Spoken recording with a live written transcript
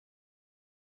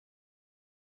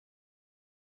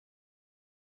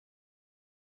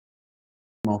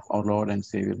of our Lord and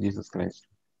Savior Jesus Christ.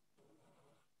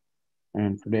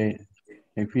 And today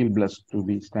I feel blessed to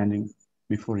be standing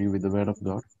before you with the Word of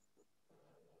God.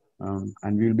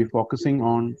 And we will be focusing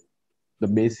on the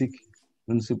basic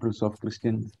principles of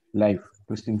Christian life,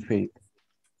 Christian faith,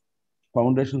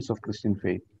 foundations of Christian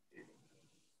faith.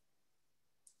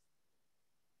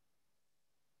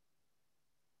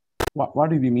 What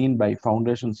do we mean by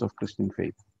foundations of Christian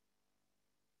faith?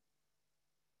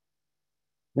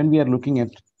 When we are looking at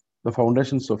the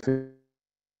foundations of faith,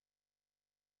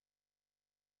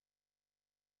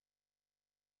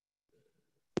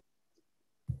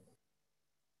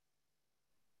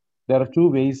 there are two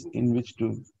ways in which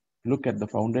to look at the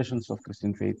foundations of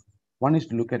Christian faith. One is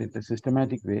to look at it a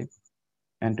systematic way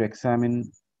and to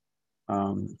examine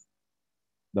um,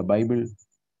 the Bible,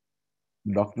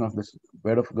 doctrine of the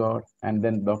Word of God, and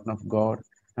then doctrine of God.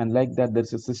 And like that,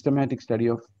 there's a systematic study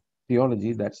of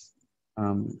theology that's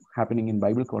happening in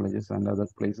Bible colleges and other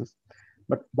places.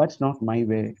 But that's not my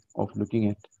way of looking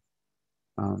at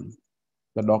um,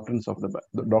 the doctrines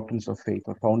of faith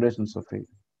or foundations of faith.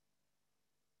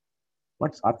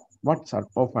 What's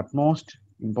of utmost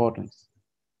importance,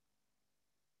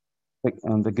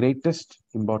 the greatest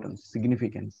importance,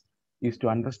 significance, is to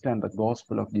understand the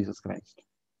gospel of Jesus Christ.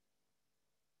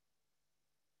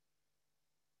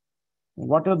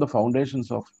 What are the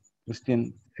foundations of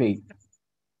Christian faith?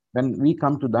 When we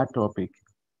come to that topic,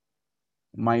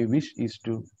 my wish is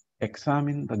to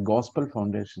examine the gospel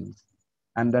foundations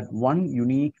and that one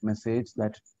unique message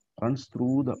that runs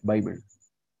through the Bible,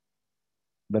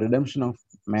 the redemption of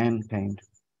mankind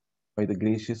by the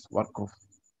gracious work of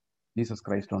Jesus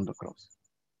Christ on the cross.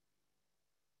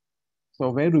 So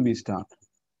where do we start?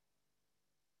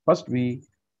 First, we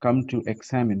are coming to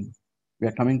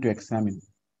examine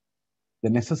the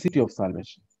necessity of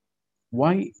salvation.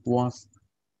 Why was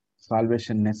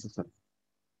salvation necessary?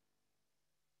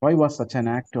 Why was such an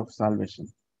act of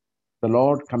salvation? The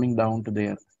Lord coming down to the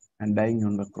earth and dying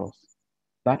on the cross.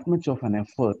 That much of an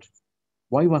effort,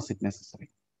 why was it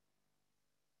necessary?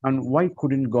 And why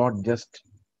couldn't God just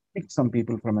pick some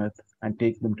people from earth and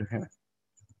take them to heaven?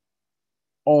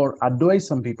 Or advise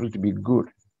some people to be good,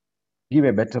 give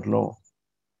a better law,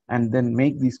 and then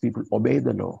make these people obey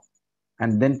the law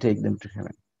and then take them to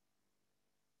heaven?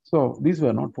 So these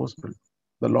were not possible.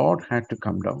 The Lord had to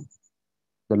come down.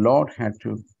 The Lord had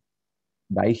to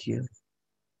die here.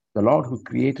 The Lord who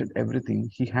created everything,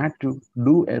 he had to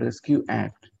do a rescue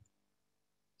act,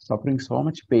 suffering so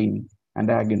much pain and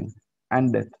agony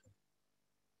and death.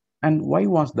 And why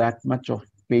was that much of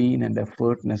pain and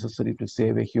effort necessary to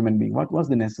save a human being? What was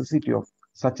the necessity of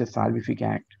such a salvific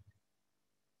act,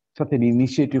 such an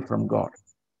initiative from God?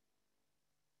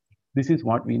 This is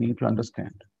what we need to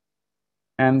understand.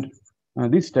 And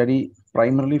this study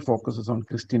primarily focuses on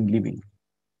Christian living.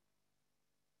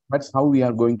 That's how we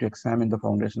are going to examine the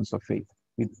foundations of faith.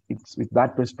 It's with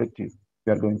that perspective,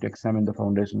 we are going to examine the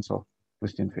foundations of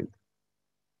Christian faith.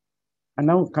 And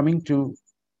now coming to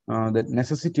the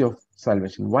necessity of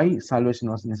salvation. Why salvation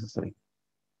was necessary?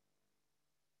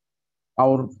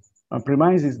 Our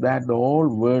premise is that the whole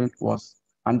world was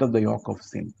under the yoke of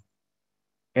sin.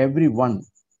 Everyone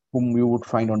whom you would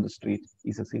find on the street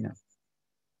is a sinner.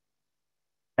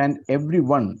 And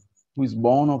everyone who is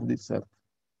born of this earth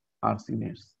are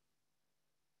sinners.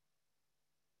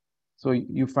 So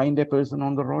you find a person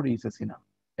on the road, he's a sinner.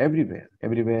 Everywhere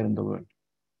in the world.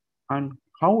 And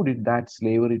how did that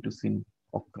slavery to sin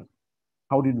occur?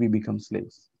 How did we become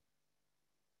slaves?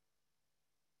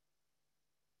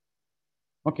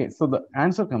 Okay, so the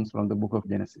answer comes from the book of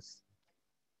Genesis.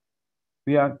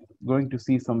 We are going to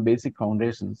see some basic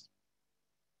foundations,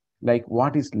 like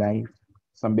what is life,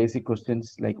 some basic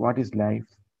questions like what is life,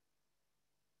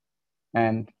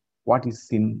 and what is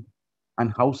sin,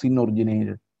 and how sin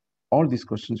originated. All these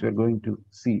questions we are going to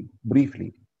see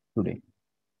briefly today.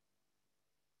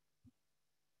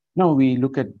 Now we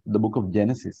look at the book of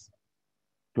Genesis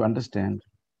to understand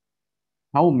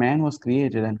how man was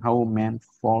created and how man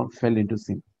fell into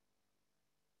sin.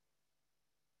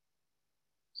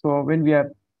 So when we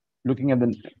are looking at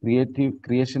the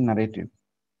creation narrative,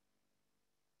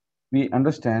 we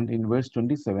understand in verse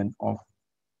 27 of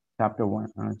chapter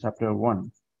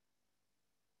 1.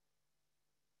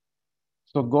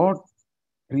 So God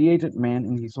created man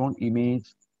in his own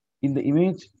image. In the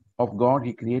image of God,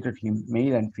 he created him,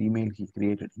 male and female, he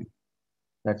created him.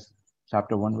 That's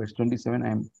chapter 1, verse 27.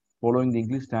 I'm following the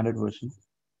English Standard Version.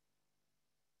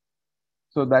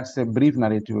 So that's a brief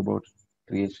narrative about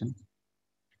creation.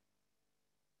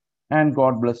 And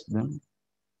God blessed them.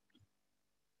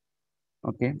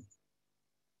 Okay.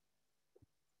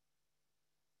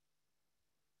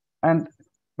 And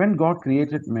When God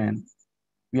created man,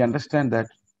 we understand that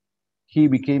he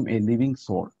became a living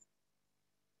soul.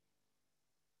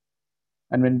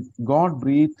 And when God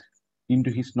breathed into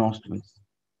his nostrils,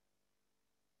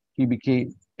 he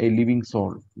became a living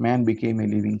soul. Man became a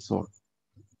living soul.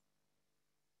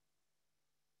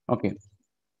 Okay.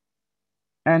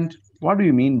 And what do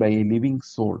you mean by a living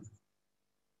soul?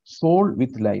 Soul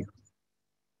with life.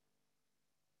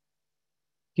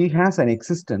 He has an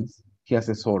existence, he has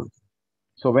a soul.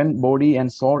 So when body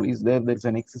and soul is there, there's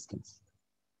an existence.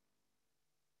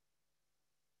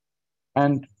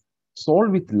 And soul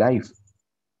with life,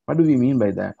 what do we mean by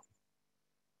that?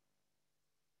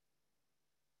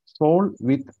 Soul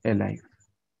with a life.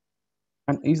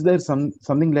 And is there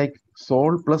something like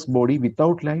soul plus body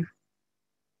without life?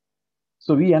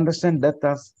 So we understand death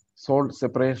as soul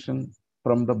separation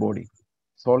from the body,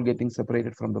 soul getting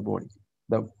separated from the body,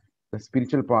 the the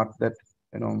spiritual part that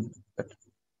you know that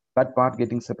that part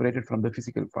getting separated from the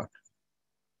physical part,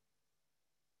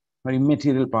 or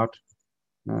immaterial part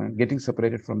getting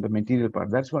separated from the material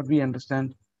part. That's what we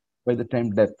understand by the term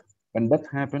death. When death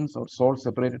happens, our soul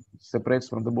separates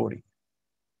from the body.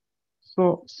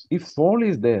 So if soul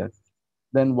is there,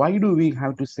 then why do we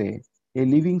have to say a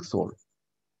living soul?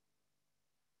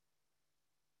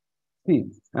 See,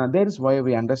 that is why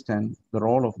we understand the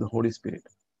role of the Holy Spirit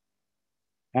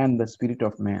and the spirit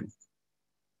of man.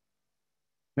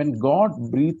 When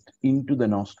God breathed into the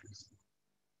nostrils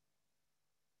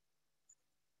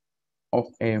of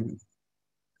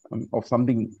of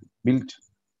something built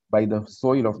by the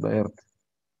soil of the earth,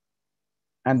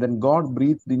 and then God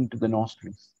breathed into the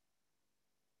nostrils,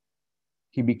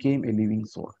 he became a living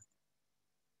soul.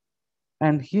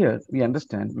 And here we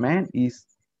understand man is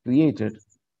created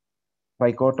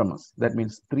trichotomous. That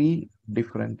means three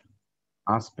different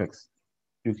aspects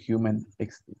to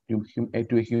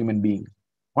to a human being.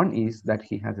 One is that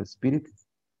he has a spirit,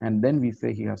 and then we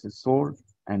say he has a soul,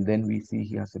 and then we see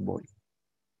he has a body.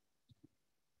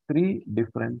 Three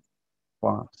different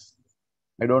parts.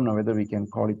 I don't know whether we can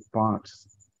call it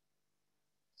parts.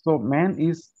 So man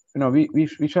is,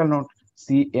 we shall not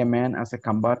see a man as a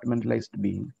compartmentalized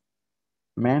being.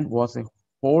 Man was a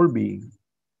whole being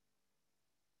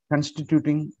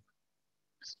constituting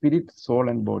spirit, soul,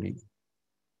 and body.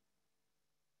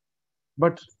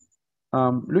 But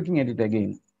looking at it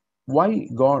again, why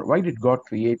did God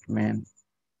create man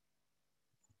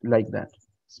like that?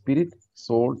 Spirit,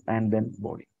 soul, and then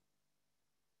body.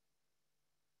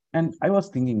 And I was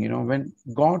thinking, when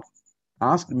God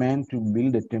asked man to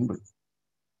build a temple,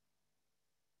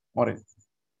 or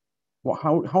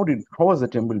how was the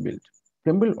temple built?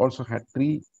 Temple also had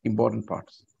three important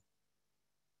parts.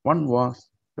 One was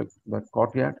the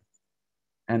courtyard,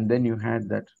 and then you had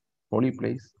that holy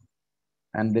place,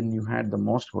 and then you had the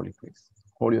most holy place,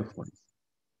 holy of holies.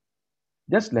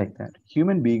 Just like that,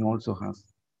 human being also has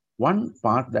one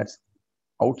part that's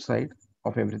outside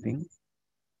of everything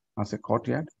as a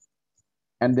courtyard,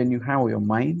 and then you have your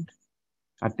mind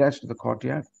attached to the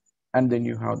courtyard, and then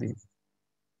you have the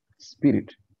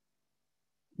spirit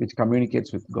which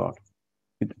communicates with God,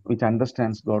 which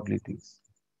understands godly things.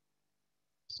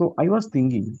 So I was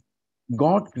thinking,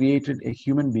 God created a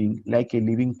human being like a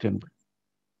living temple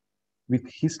with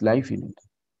his life in it,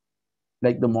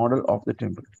 like the model of the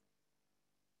temple.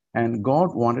 And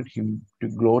God wanted him to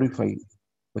glorify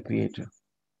the Creator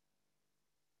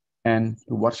and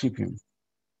to worship him.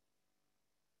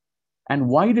 And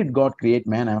why did God create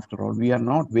man after all? We are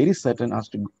not very certain as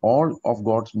to all of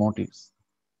God's motives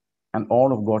and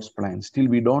all of God's plans. Still,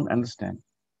 we don't understand.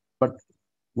 But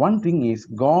one thing is,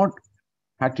 God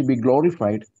had to be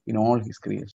glorified in all his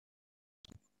creation.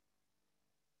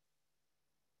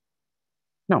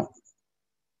 Now,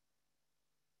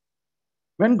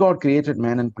 when God created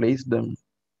man and placed them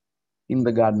in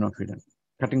the Garden of Eden,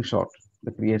 cutting short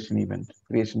the creation event,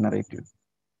 creation narrative,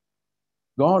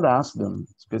 God asked them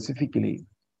specifically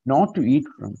not to eat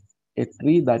from a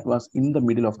tree that was in the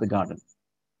middle of the garden.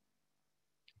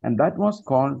 And that was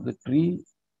called the tree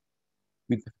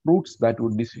with fruits that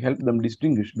would help them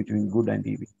distinguish between good and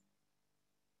evil.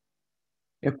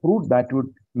 A fruit that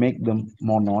would make them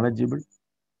more knowledgeable,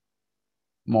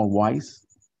 more wise,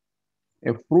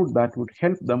 a fruit that would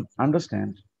help them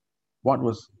understand what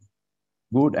was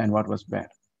good and what was bad.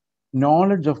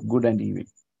 Knowledge of good and evil.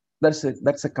 That's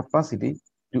a capacity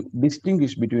to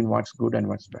distinguish between what's good and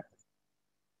what's bad.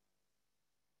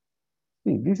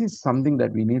 See, this is something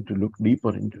that we need to look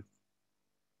deeper into.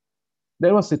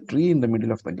 There was a tree in the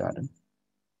middle of the garden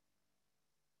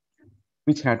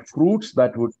which had fruits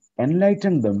that would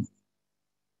enlighten them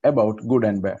about good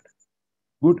and bad,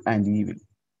 good and evil.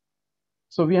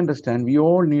 So we understand we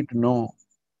all need to know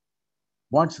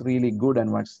what's really good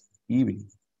and what's evil,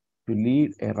 to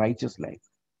lead a righteous life.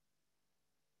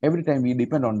 Every time we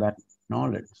depend on that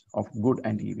knowledge of good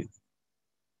and evil,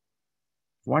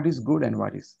 what is good and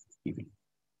what is evil.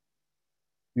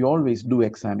 We always do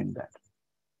examine that.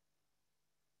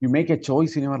 You make a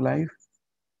choice in your life,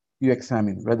 you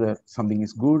examine whether something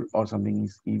is good or something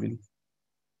is evil.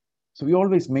 So we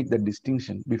always make that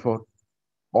distinction before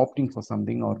opting for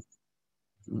something or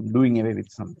doing away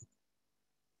with something.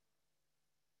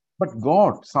 But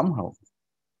God somehow,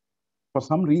 for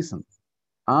some reason,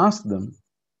 asked them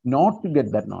not to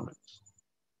get that knowledge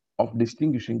of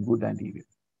distinguishing good and evil.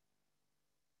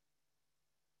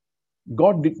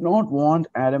 God did not want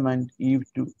Adam and Eve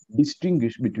to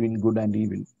distinguish between good and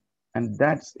evil. And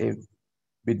that's a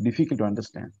bit difficult to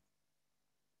understand.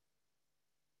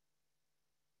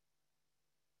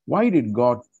 Why did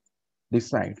God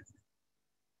decide?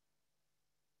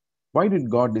 Why did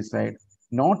God decide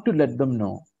not to let them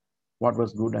know what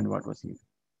was good and what was evil?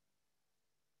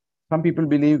 Some people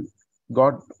believe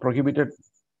God prohibited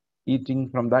eating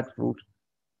from that fruit,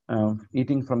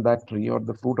 eating from that tree or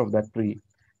the fruit of that tree,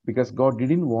 because God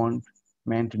didn't want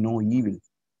man to know evil.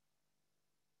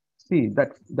 See,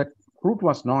 that fruit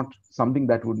was not something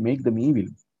that would make them evil.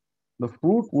 The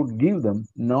fruit would give them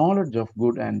knowledge of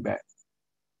good and bad.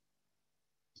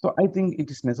 So I think it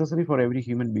is necessary for every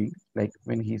human being, like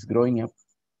when he's growing up,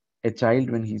 a child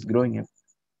when he's growing up,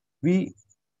 we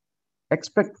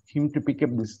expect him to pick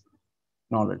up this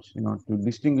knowledge, to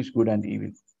distinguish good and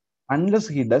evil. Unless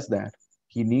he does that,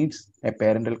 he needs a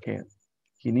parental care.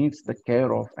 He needs the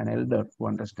care of an elder who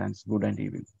understands good and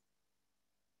evil.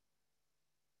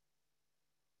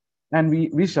 And we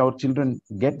wish our children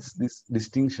gets this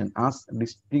distinction as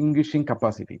distinguishing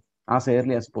capacity as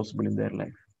early as possible in their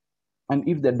life. And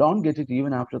if they don't get it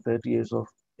even after 30 years of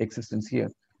existence here,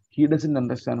 he doesn't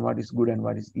understand what is good and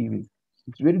what is evil.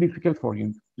 It's very difficult for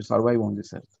him to survive on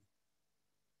this earth.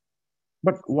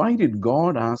 But why did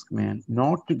God ask man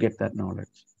not to get that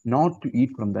knowledge, not to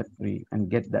eat from that tree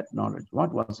and get that knowledge?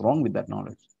 What was wrong with that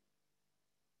knowledge?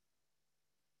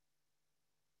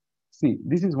 See,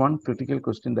 this is one critical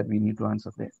question that we need to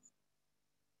answer there.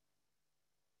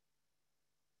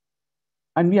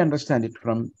 And we understand it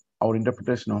from our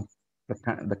interpretation of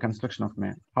the construction of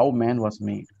man, how man was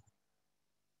made.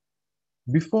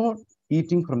 Before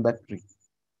eating from that tree,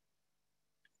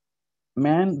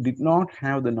 man did not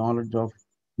have the knowledge of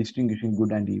distinguishing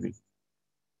good and evil.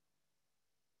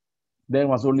 There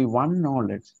was only one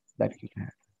knowledge that he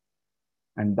had,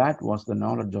 and that was the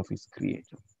knowledge of his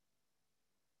creator.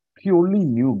 He only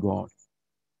knew God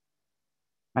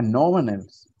and no one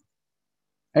else.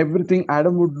 Everything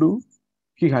Adam would do,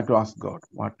 he had to ask God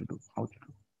what to do, how to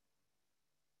do.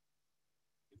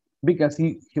 Because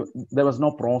there was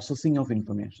no processing of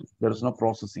information. There was no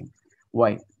processing.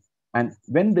 Why? And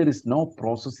when there is no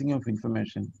processing of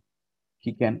information,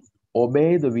 he can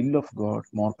obey the will of God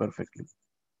more perfectly.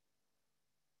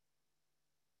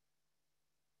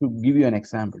 To give you an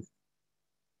example,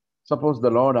 suppose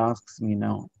the Lord asks me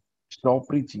now, stop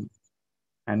preaching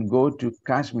and go to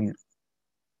Kashmir,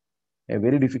 a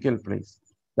very difficult place.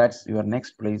 That's your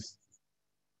next place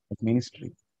of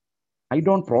ministry. I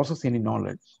don't process any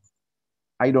knowledge.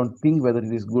 I don't think whether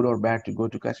it is good or bad to go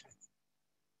to Kashmir.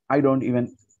 I don't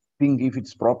even think if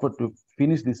it's proper to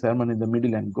finish the sermon in the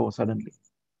middle and go suddenly.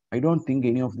 I don't think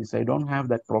any of this. I don't have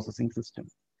that processing system.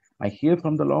 I hear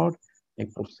from the Lord, I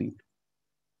proceed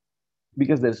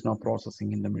because there is no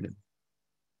processing in the middle.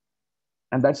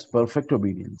 And that's perfect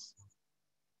obedience.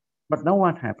 But now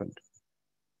what happened?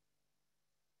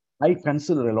 I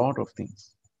consider a lot of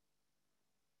things.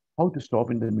 How to stop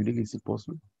in the middle? Is it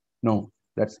possible? No,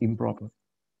 that's improper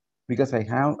because I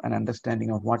have an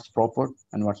understanding of what's proper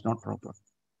and what's not proper.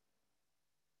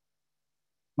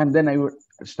 And then I would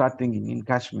start thinking in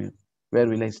Kashmir, where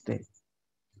will I stay?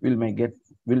 Will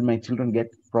my children get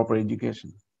proper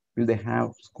education? Will they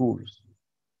have schools?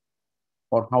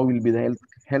 Or how will be the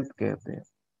health care there?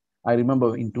 I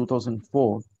remember in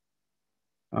 2004,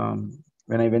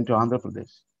 when I went to Andhra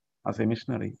Pradesh as a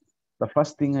missionary, the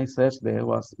first thing I searched there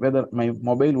was whether my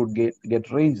mobile would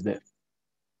get range there,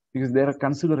 because there are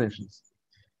considerations.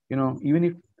 Even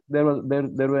if there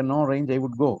were no range, I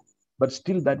would go. But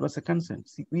still, that was a concern.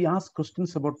 See, we ask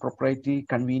questions about propriety,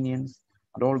 convenience,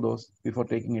 and all those before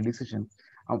taking a decision.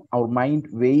 Our mind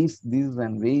weighs this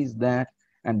and weighs that,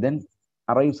 and then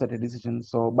arrives at a decision.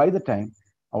 So by the time,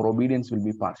 our obedience will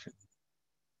be partial.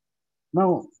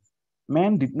 Now,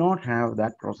 man did not have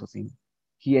that processing.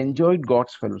 He enjoyed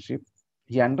God's fellowship.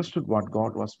 He understood what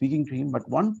God was speaking to him. But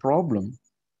one problem,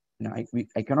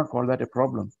 I cannot call that a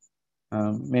problem.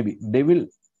 Maybe devil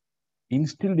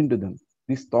instilled into them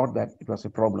This thought that it was a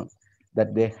problem,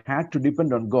 that they had to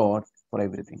depend on God for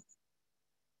everything.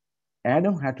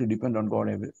 Adam had to depend on God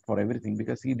for everything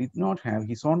because he did not have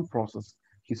his own process,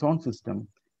 his own system,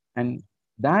 and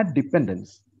that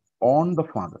dependence on the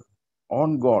Father,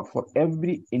 on God for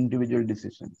every individual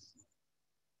decisions.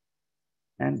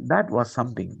 And that was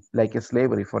something like a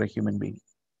slavery for a human being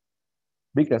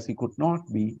because he could not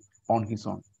be on his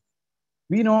own.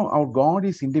 We know our God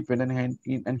is independent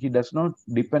and he does not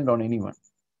depend on anyone.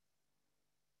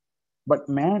 But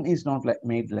man is not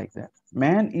made like that.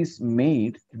 Man is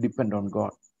made to depend on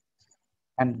God.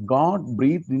 And God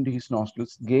breathed into his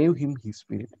nostrils, gave him his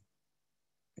spirit,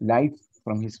 life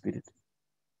from his spirit.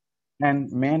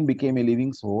 And man became a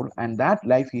living soul, and that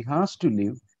life he has to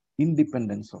live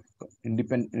independence of God,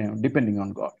 depending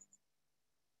on God.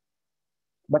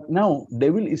 But now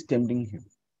devil is tempting him.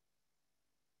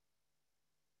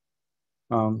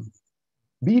 Um,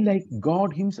 be like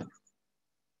God himself.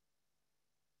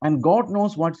 And God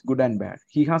knows what's good and bad.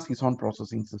 He has his own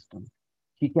processing system.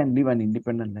 He can live an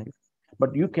independent life.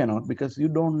 But you cannot because you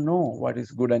don't know what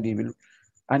is good and evil.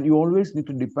 And you always need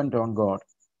to depend on God.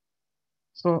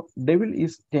 So devil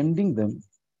is tempting them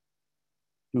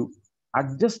to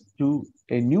adjust to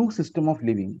a new system of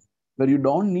living where you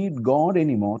don't need God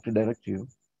anymore to direct you.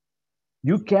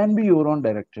 You can be your own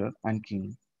director and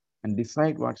king and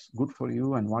decide what's good for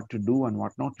you and what to do and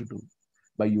what not to do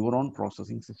by your own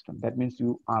processing system. That means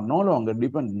you are no longer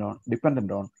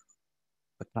dependent on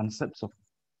the concepts of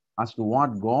as to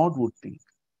what God would think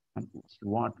and as to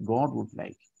what God would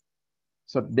like.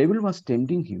 So devil was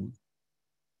tempting him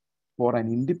for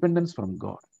an independence from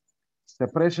God,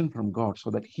 separation from God, so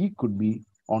that he could be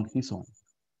on his own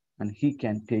and he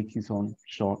can take his own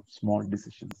short, small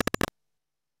decisions.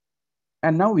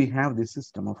 And now we have this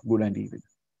system of good and evil.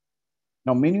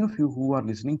 Now, many of you who are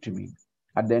listening to me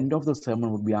at the end of the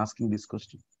sermon would be asking this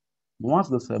question: was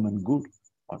the sermon good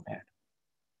or bad?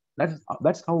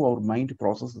 That's how our mind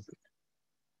processes it.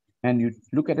 And you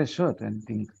look at a shirt and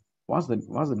think, was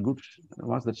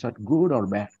the shirt good or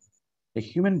bad? A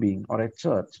human being or a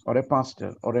church or a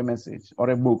pastor or a message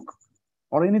or a book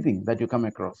or anything that you come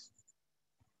across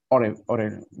or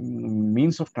a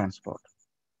means of transport,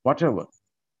 whatever,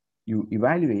 you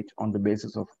evaluate on the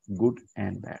basis of good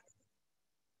and bad.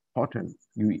 Hotel,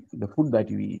 the food that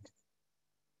you eat.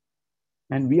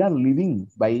 And we are living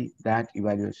by that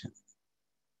evaluation.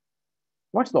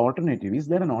 What's the alternative? Is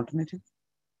there an alternative?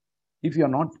 If you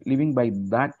are not living by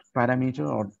that parameter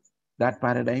or that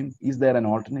paradigm, is there an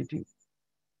alternative?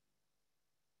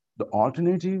 The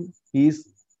alternative is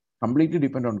completely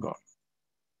dependent on God.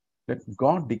 Let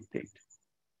God dictate.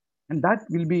 And that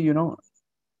will be,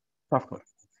 tougher.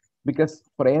 Because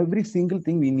for every single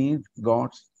thing, we need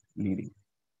God's leading.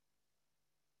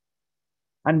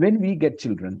 And when we get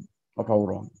children of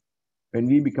our own, when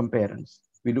we become parents,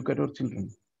 we look at our children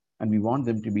and we want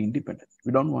them to be independent.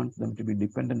 We don't want them to be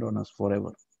dependent on us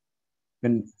forever.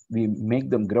 When we make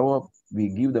them grow up, we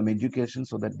give them education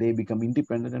so that they become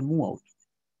independent and move out.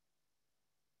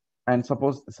 And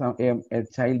suppose a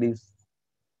child is,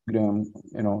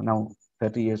 now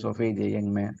 30 years of age, a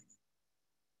young man,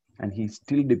 and he's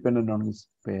still dependent on his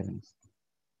parents.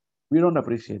 We don't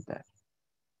appreciate that.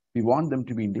 We want them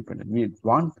to be independent. We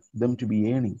want them to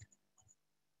be earning.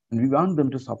 And we want them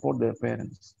to support their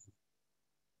parents.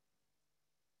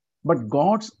 But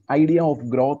God's idea of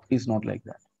growth is not like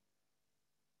that.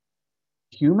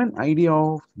 Human idea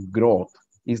of growth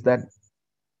is that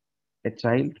a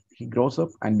child, he grows up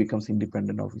and becomes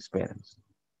independent of his parents.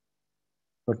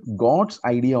 But God's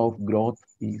idea of growth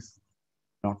is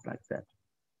not like that.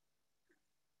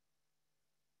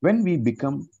 When we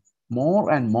become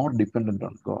more and more dependent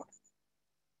on God,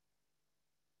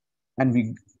 and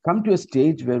we come to a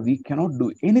stage where we cannot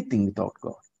do anything without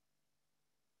God.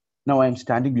 Now I am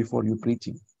standing before you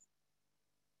preaching.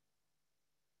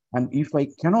 And if I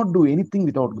cannot do anything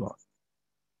without God,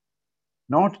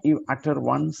 not even utter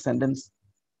one sentence,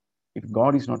 if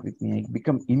God is not with me, I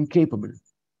become incapable,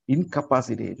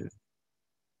 incapacitated.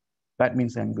 That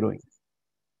means I'm growing.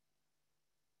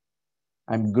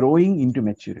 I'm growing into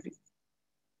maturity.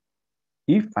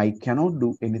 If I cannot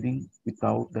do anything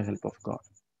without the help of God,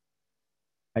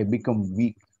 I become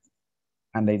weak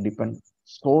and I depend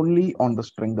solely on the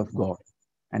strength of God.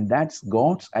 And that's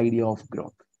God's idea of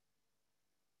growth.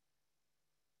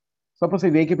 Suppose I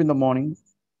wake up in the morning,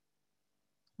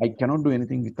 I cannot do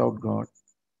anything without God.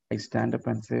 I stand up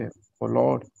and say, oh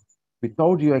Lord,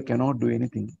 without you, I cannot do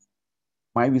anything.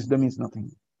 My wisdom is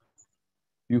nothing.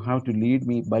 You have to lead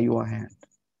me by your hand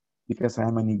because I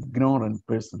am an ignorant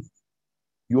person.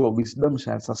 Your wisdom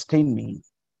shall sustain me.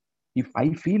 If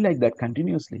I feel like that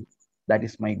continuously, That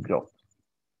is my growth.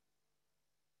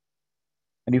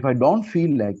 And if I don't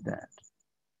feel like that,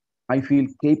 I feel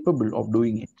capable of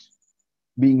doing it,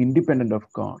 being independent of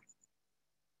God,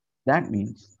 that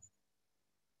means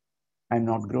I'm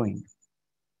not growing.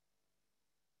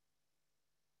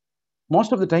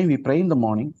 Most of the time we pray in the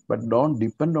morning, but don't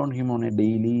depend on Him on a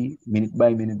daily, minute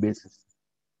by minute basis.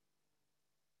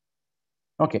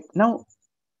 Okay, now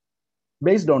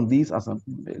based on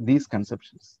these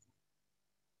conceptions,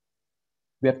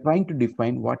 we are trying to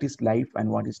define what is life and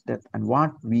what is death and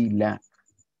what we lack.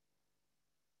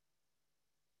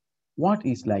 What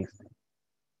is life?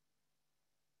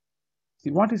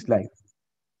 See, what is life?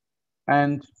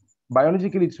 And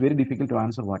biologically, it's very difficult to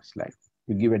answer what is life,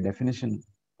 to give a definition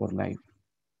for life.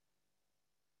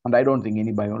 And I don't think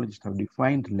any biologists have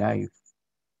defined life.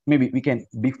 Maybe we can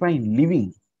define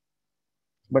living,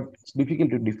 but it's difficult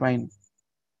to define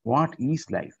what is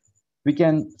life. We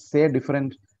can say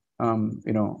different,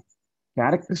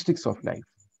 characteristics of life.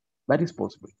 That is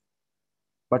possible.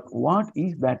 But what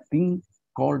is that thing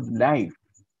called life?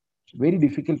 It's very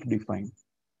difficult to define.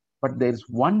 But there's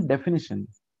one definition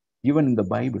given in the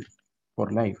Bible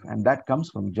for life, and that comes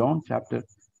from John chapter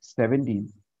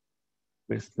 17,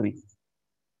 verse 3.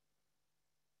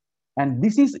 And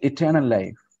this is eternal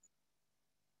life,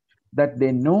 that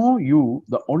they know you,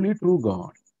 the only true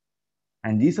God,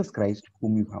 and Jesus Christ,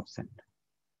 whom you have sent.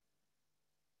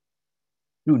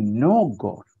 To know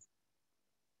God.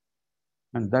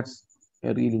 And that's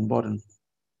a really important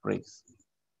phrase.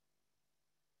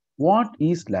 What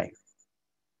is life?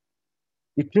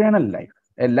 Eternal life,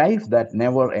 a life that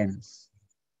never ends,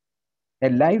 a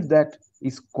life that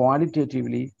is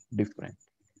qualitatively different,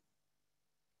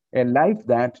 a life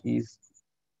that is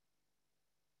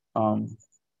um,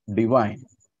 divine,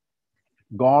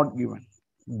 God given,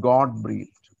 God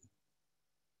breathed.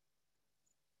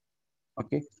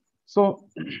 Okay, so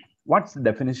what's the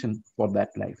definition for that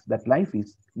life? That life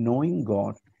is knowing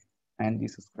God and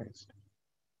Jesus Christ,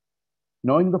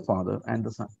 knowing the Father and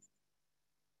the Son.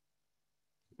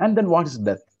 And then what is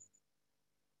death?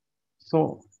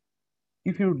 So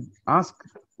if you ask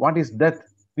what is death,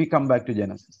 we come back to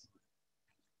Genesis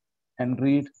and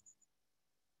read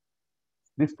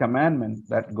this commandment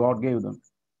that God gave them.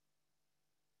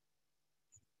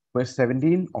 Verse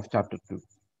 17 of chapter 2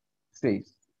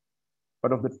 says,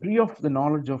 but of the tree of the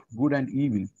knowledge of good and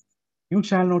evil you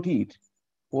shall not eat,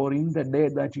 for in the day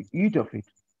that you eat of it,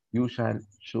 you shall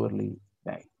surely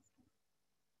die.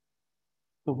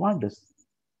 So what do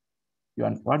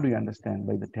you understand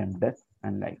by the term death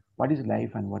and life? What is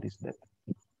life and what is death?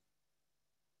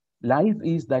 Life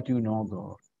is that you know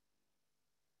God.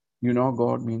 You know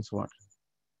God means what?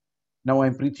 Now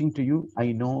I'm preaching to you.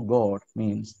 I know God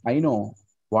means I know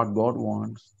what God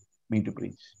wants me to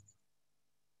preach.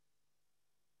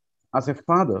 As a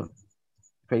father,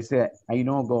 if I say I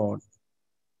know God,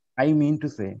 I mean to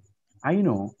say I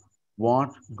know what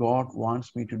God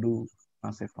wants me to do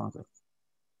as a father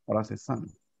or as a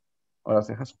son or as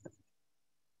a husband.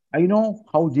 I know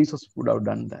how Jesus would have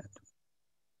done that,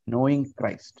 knowing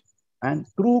Christ, and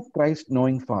through Christ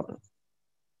knowing Father,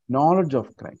 knowledge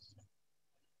of Christ.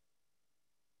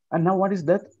 And now what is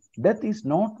death? Death is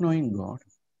not knowing God,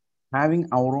 having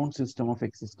our own system of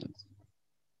existence.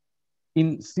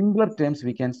 In simpler terms,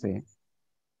 we can say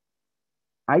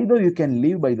either you can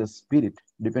live by the Spirit,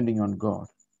 depending on God,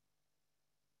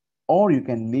 or you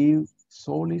can live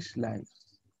soulish lives,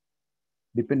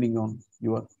 depending on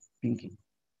your thinking,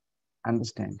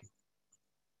 understanding,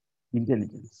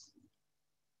 intelligence,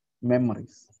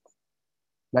 memories.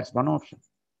 That's one option.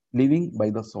 Living by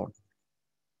the soul.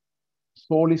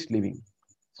 Soulish living.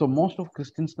 So most of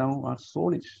Christians now are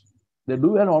soulish. They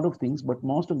do a lot of things, but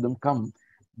most of them come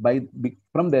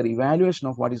from their evaluation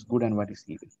of what is good and what is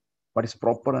evil, what is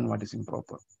proper and what is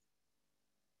improper.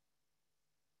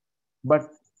 But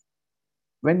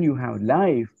when you have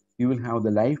life, you will have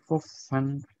the life of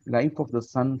the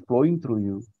Son flowing through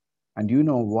you, and you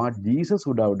know what Jesus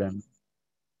would have done,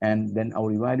 and then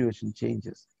our evaluation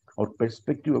changes, our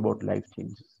perspective about life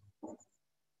changes.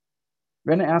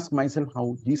 When I ask myself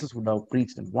how Jesus would have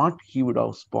preached and what he would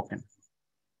have spoken,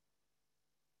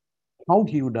 how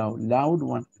he would have loved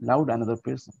another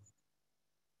person,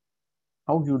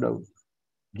 how he would have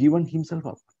given himself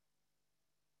up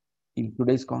in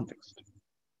today's context,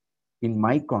 in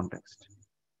my context,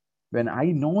 when I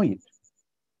know it,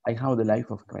 I have the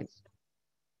life of Christ.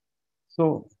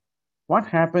 So, what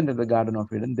happened at the Garden of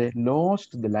Eden? They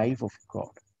lost the life of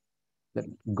God. That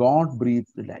God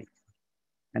breathed the life,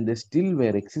 and they still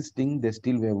were existing. They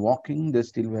still were walking. They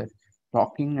still were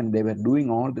talking, and they were doing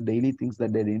all the daily things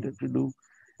that they needed to do.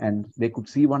 and they could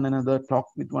see one another, talk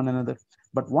with one another.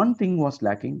 But one thing was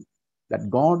lacking, that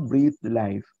God breathed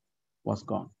life was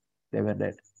gone. They were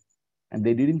dead. And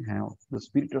they didn't have the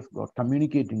Spirit of God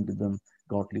communicating to them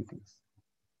godly things.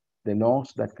 They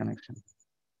lost that connection.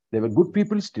 They were good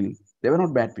people still. They were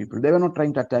not bad people. They were not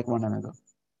trying to attack one another.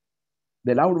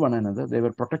 They loved one another. They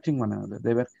were protecting one another.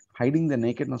 They were hiding the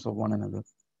nakedness of one another.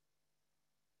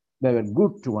 They were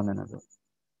good to one another.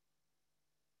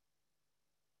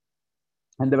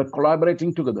 And they were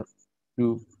collaborating together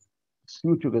to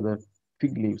sew together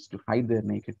fig leaves to hide their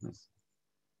nakedness.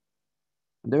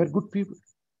 And they were good people.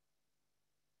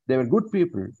 They were good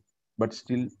people, but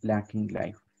still lacking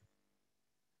life.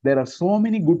 There are so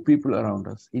many good people around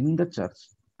us in the church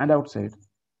and outside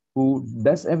who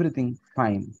does everything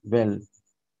fine, well,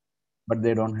 but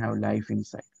they don't have life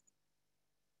inside.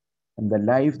 And the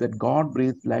life that God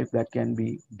breathed life that can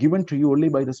be given to you only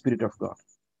by the Spirit of God.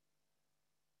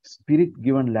 Spirit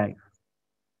given life.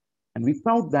 And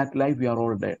without that life, we are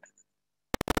all dead.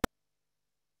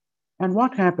 And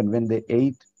what happened when they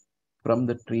ate from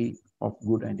the tree of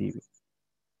good and evil?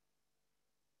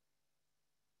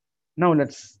 Now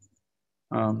let's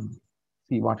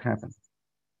see what happened.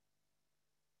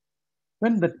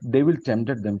 When the devil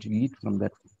tempted them to eat from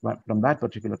that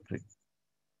particular tree,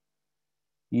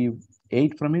 he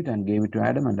ate from it and gave it to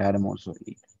Adam, and Adam also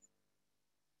ate.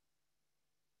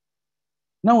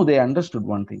 Now they understood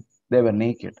one thing. They were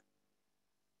naked.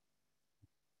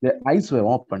 Their eyes were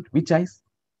opened. Which eyes?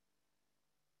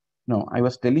 No, I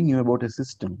was telling you about a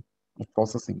system of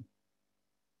processing.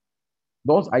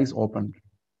 Those eyes opened.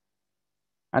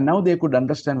 And now they could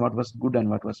understand what was good and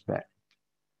what was bad.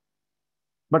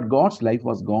 But God's life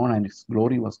was gone and His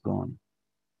glory was gone.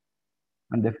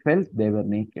 And they felt they were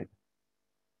naked.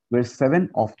 Verse 7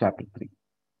 of chapter 3.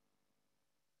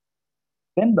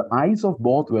 Then the eyes of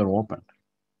both were opened.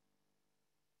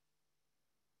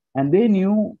 And they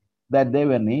knew that they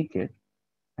were naked.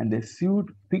 And they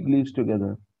sewed fig leaves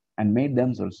together and made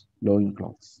themselves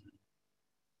loincloths.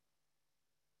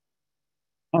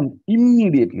 And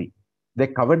immediately they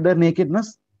covered their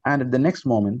nakedness. And at the next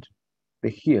moment, they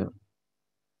hear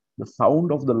the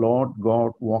sound of the Lord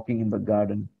God walking in the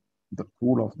garden in the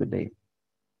cool of the day.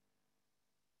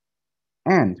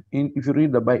 And if you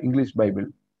read the English Bible,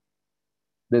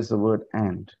 there's a word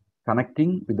and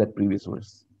connecting with that previous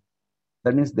verse.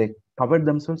 That means they covered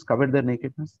themselves, covered their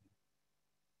nakedness,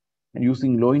 and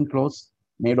using loin clothes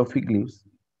made of fig leaves.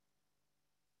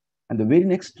 And the very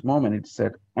next moment it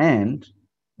said, and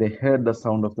they heard the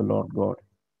sound of the Lord God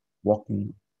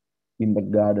walking in the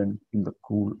garden in the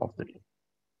cool of the day.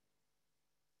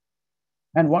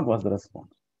 And what was the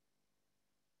response?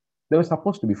 They were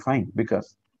supposed to be fine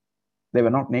because they were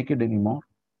not naked anymore.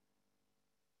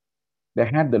 They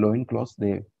had the loincloths,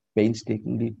 they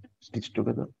painstakingly stitched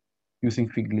together using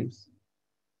fig leaves.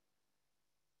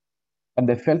 And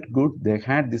they felt good. They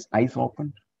had this eyes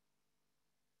opened.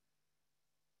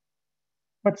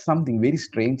 But something very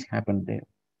strange happened there.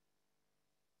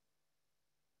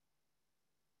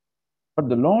 But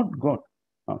the Lord God,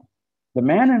 the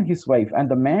man and his wife, and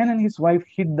the man and his wife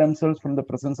hid themselves from the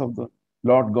presence of the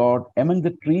Lord God among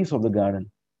the trees of the garden.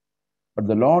 But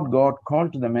the Lord God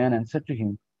called to the man and said to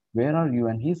him, where are you?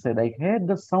 And he said, I heard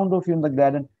the sound of you in the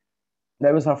garden. And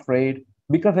I was afraid.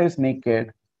 Because I was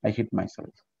naked, I hid myself.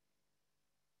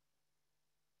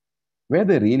 Were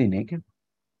they really naked?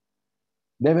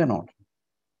 They were not.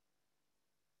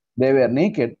 They were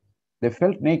naked. They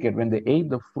felt naked when they ate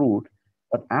the fruit,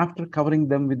 but after covering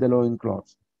them with the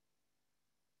loincloths.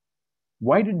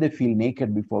 Why did they feel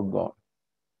naked before God?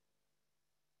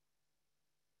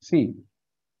 See,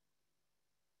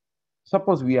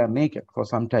 suppose we are naked for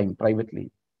some time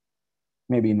privately,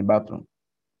 maybe in the bathroom.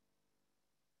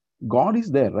 God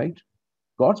is there, right?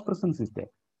 God's presence is there.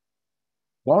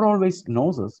 God always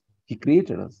knows us. He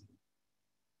created us.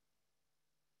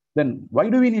 Then why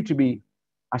do we need to be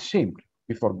ashamed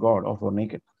before God of our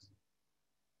nakedness?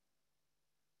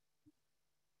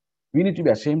 We need to be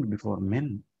ashamed before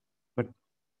men. But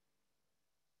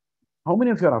how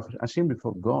many of you are ashamed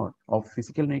before God of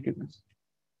physical nakedness?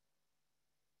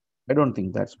 I don't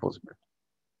think that's possible.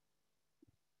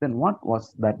 Then what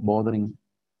was that bothering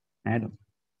Adam?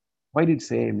 Why did it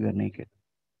say we were naked?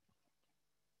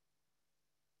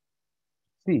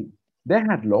 See, they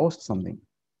had lost something.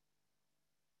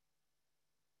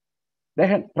 They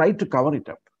had tried to cover it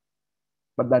up,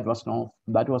 but that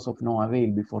was of no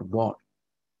avail before God.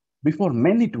 Before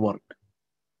men it worked.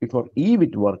 Before Eve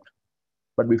it worked,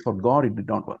 but before God it did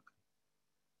not work.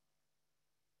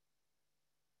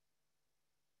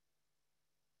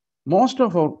 Most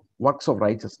of our works of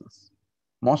righteousness,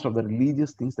 most of the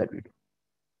religious things that we do,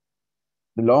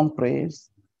 The long prayers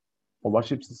or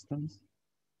worship systems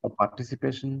or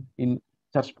participation in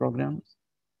church programs,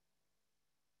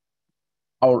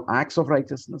 our acts of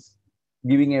righteousness,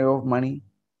 giving away of money,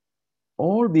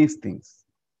 all these things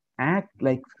act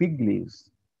like fig leaves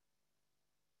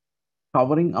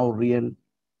covering our real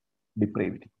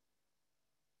depravity.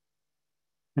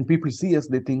 And people see us,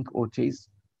 they think, oh, Chase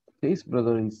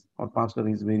brother is or pastor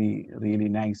is very really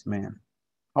nice man.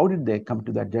 How did they come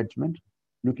to that judgment?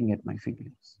 Looking at my fig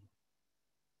leaves.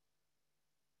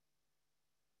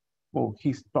 Oh,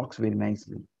 he talks very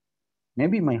nicely.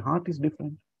 Maybe my heart is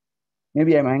different.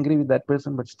 Maybe I'm angry with that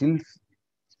person, but still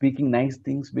speaking nice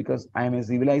things because I am a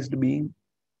civilized being.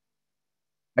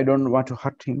 I don't want to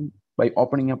hurt him by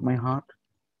opening up my heart.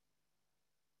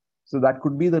 So that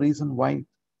could be the reason why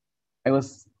I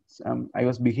was I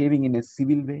was behaving in a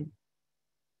civil way.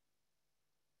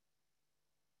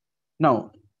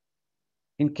 Now,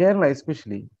 in Kerala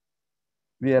especially,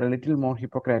 we are a little more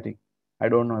hypocritic. I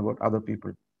don't know about other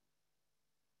people.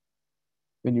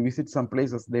 When you visit some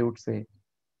places, they would say,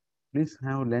 please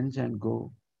have lunch and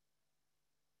go.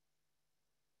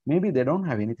 Maybe they don't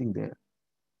have anything there,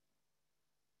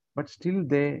 but still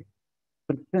they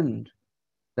pretend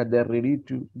that they're ready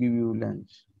to give you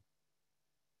lunch.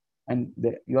 And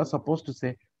you are supposed to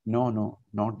say, no, no,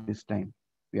 not this time.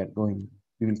 We are going.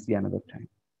 We will see another time.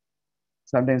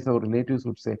 Sometimes our relatives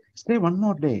would say, stay one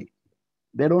more day.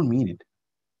 They don't mean it.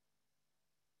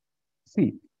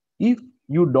 See, if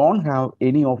you don't have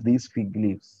any of these fig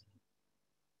leaves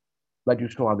that you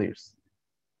show others,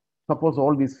 suppose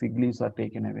all these fig leaves are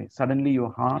taken away, suddenly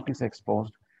your heart is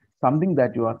exposed, something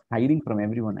that you are hiding from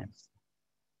everyone else.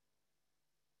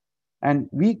 And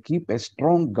we keep a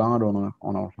strong guard on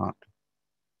our heart.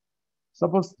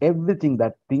 Suppose everything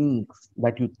that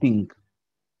you think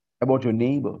about your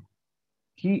neighbor,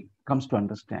 he comes to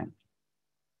understand.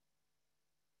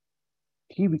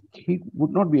 He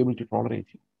would not be able to tolerate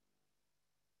you.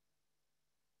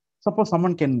 Suppose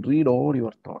someone can read all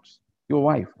your thoughts, your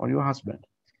wife or your husband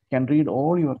can read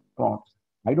all your thoughts.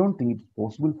 I don't think it's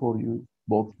possible for you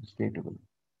both to stay together.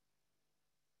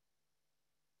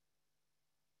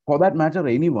 For that matter,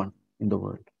 anyone in the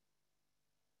world.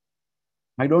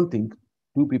 I don't think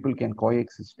two people can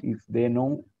coexist if they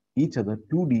know each other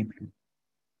too deeply.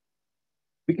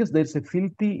 Because there's a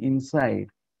filthy inside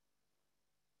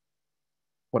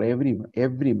for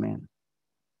every man.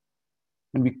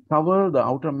 And we cover the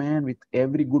outer man with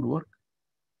every good work.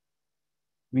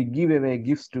 We give away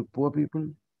gifts to poor people.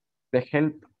 They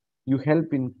help you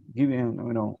help in giving,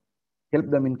 help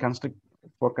them in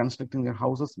constructing their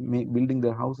houses, building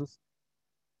their houses,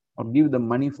 or give them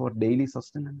money for daily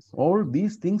sustenance. All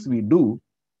these things we do,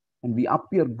 and we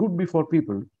appear good before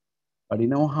people, but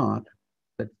in our heart,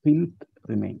 that filth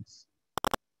remains.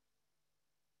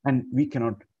 And we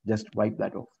cannot just wipe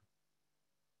that off.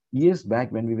 Years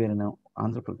back, when we were in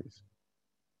Andhra Pradesh,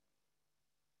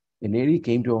 a lady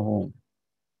came to our home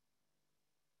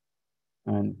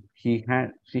and she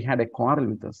had a quarrel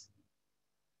with us.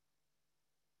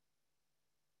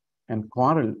 And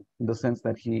quarrel in the sense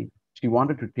that she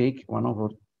wanted to take one of her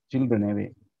children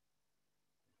away.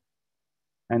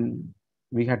 And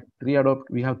we have three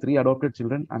adopted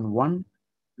children, and one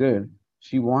girl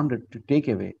she wanted to take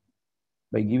away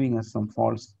by giving us some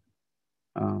false,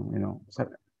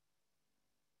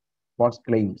 false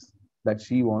claims that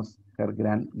she was her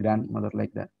grandmother,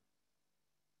 like that.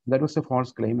 That was a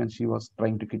false claim, and she was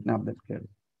trying to kidnap that girl.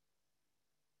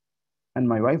 And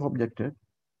my wife objected.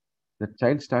 The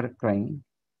child started crying,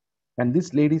 and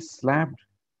this lady slapped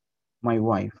my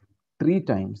wife three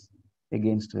times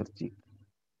against her cheek.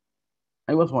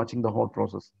 I was watching the whole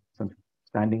process,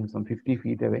 standing some 50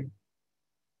 feet away.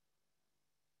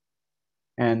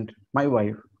 And my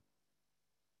wife,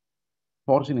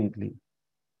 fortunately,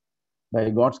 by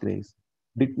God's grace,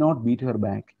 did not beat her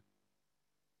back,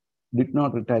 did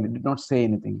not retaliate, did not say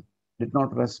anything, did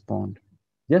not respond,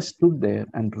 just stood there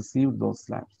and received those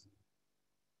slaps.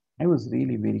 I was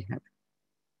really very happy.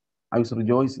 I was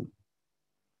rejoicing.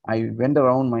 I went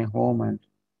around my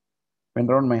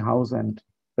house and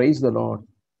praised the Lord,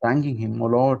 thanking Him, oh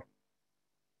Lord,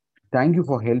 thank you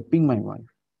for helping my wife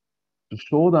to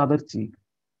show the other cheek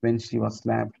when she was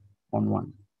slapped on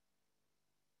one.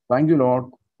 Thank you, Lord,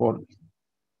 for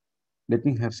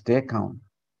letting her stay calm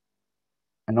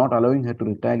and not allowing her to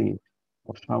retaliate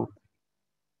or shout.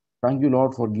 Thank you,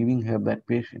 Lord, for giving her that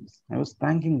patience. I was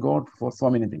thanking God for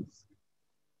so many things.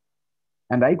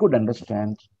 And I could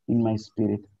understand in my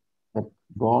spirit that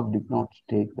God did not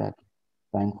take that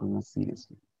thankfulness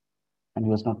seriously. And He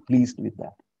was not pleased with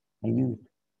that. I knew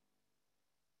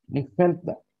it. I felt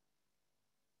that.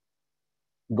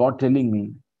 God telling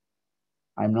me,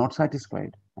 I'm not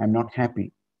satisfied, I'm not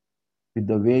happy with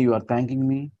the way you are thanking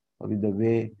me or with the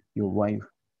way your wife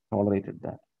tolerated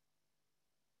that.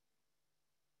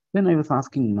 Then I was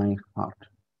asking my heart,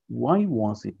 why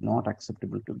was it not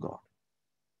acceptable to God?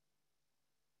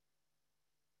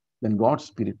 Then God's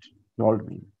Spirit told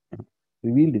me,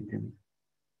 revealed it to me.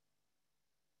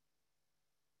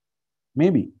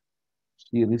 Maybe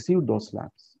she received those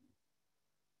slaps,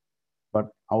 but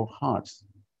our hearts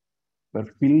were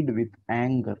filled with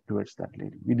anger towards that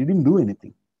lady. We didn't do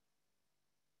anything,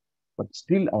 but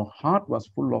still our heart was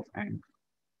full of anger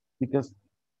because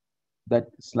that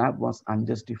slap was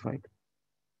unjustified.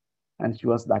 And she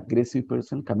was the aggressive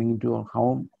person coming into our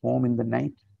home in the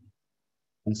night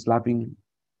and slapping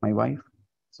my wife.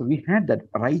 So we had that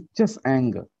righteous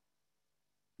anger,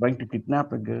 trying to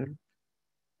kidnap a girl,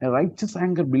 a righteous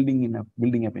anger building up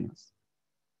in us.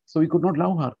 So we could not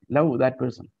love that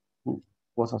person who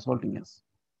was assaulting us.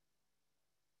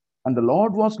 And the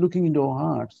Lord was looking into our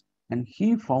hearts and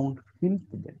he found filth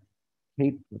there,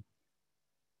 hatred,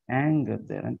 anger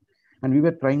there. And we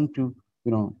were trying to,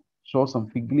 show some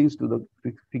fig leaves to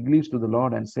the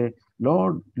Lord and say,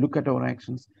 Lord, look at our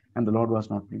actions. And the Lord was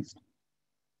not pleased.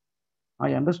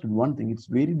 I understood one thing. It's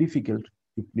very difficult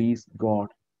to please God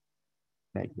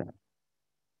like that.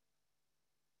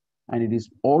 And it is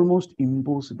almost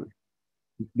impossible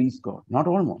to please God. Not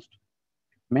almost.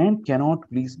 Man cannot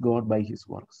please God by his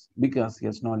works because he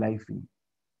has no life in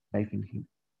him.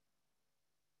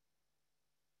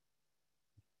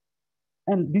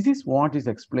 And this is what is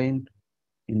explained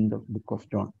in the book of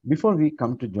John. Before we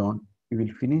come to John, we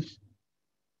will finish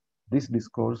this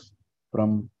discourse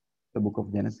from the book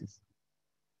of Genesis.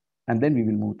 And then we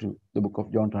will move to the book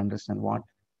of John to understand what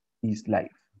is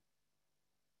life.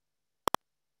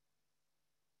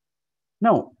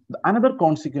 Now, another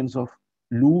consequence of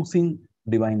losing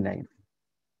divine life,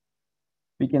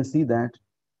 we can see that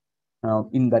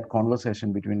in that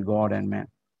conversation between God and man.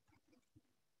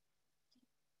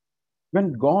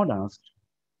 When God asked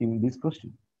him this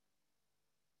question,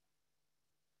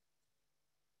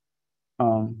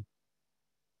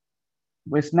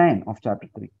 verse 9 of chapter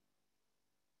 3.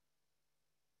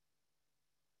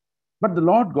 But the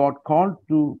Lord God called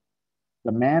to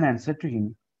the man and said to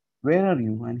him, where are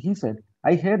you? And he said,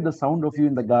 I heard the sound of you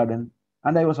in the garden,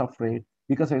 and I was afraid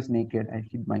because I was naked. I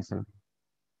hid myself.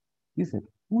 He said,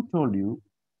 who told you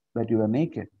that you were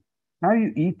naked? Have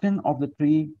you eaten of the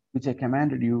tree which I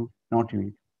commanded you not to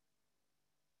eat?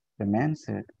 The man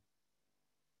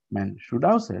should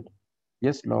have said,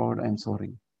 yes, Lord, I am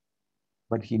sorry.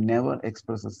 But he never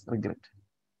expresses regret.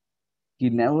 He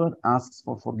never asks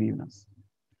for forgiveness.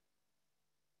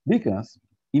 Because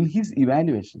in his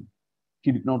evaluation,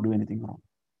 he did not do anything wrong.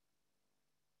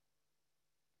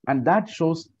 And that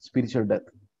shows spiritual death.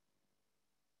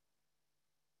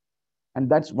 And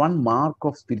that's one mark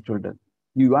of spiritual death.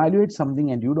 You evaluate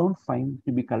something and you don't find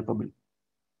to be culpable.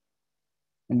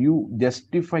 And you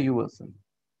justify yourself.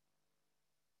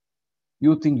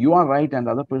 You think you are right and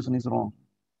the other person is wrong.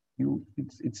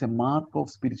 It's a mark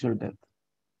of spiritual death.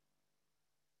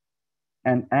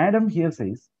 And Adam here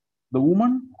says, the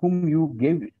woman whom you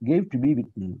gave to be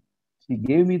with me, she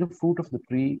gave me the fruit of the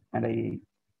tree and I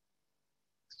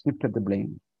shifted the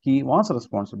blame. He was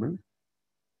responsible,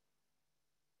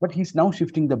 but he's now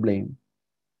shifting the blame.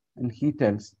 And he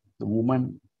tells the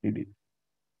woman did it.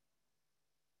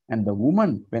 And the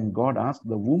woman, when God asked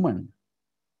the woman,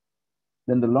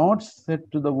 then the Lord said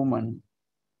to the woman,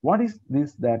 what is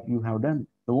this that you have done?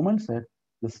 The woman said,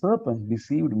 the serpent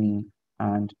deceived me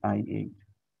and I ate.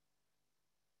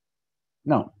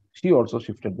 Now, she also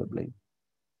shifted the blame.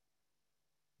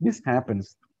 This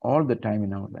happens all the time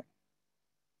in our life.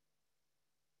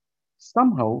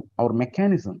 Somehow, our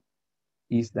mechanism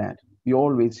is that we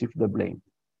always shift the blame.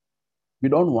 We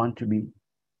don't want to be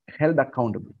held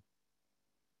accountable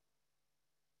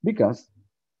because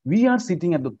we are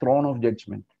sitting at the throne of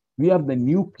judgment. We are the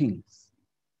new kings.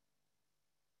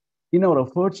 In our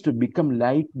efforts to become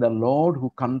like the Lord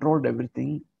who controlled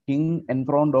everything, king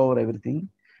enthroned over everything,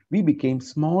 we became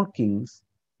small kings,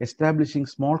 establishing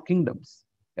small kingdoms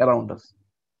around us.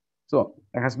 So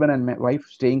a husband and wife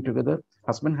staying together.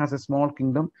 Husband has a small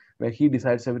kingdom where he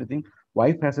decides everything.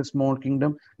 Wife has a small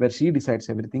kingdom where she decides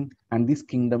everything. And these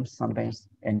kingdoms sometimes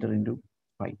enter into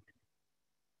fight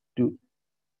to,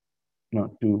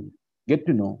 to get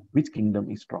to know which kingdom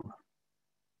is stronger.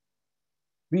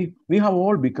 We have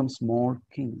all become small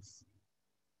kings.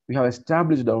 We have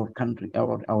established our country,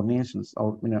 our nations,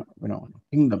 our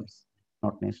kingdoms,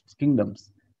 not nations,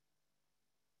 kingdoms.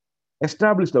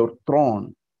 Established our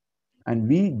throne, and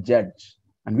we judge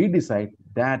and we decide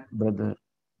that brother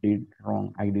did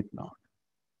wrong, I did not.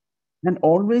 And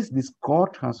always this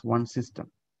court has one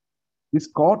system. This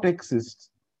court exists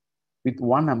with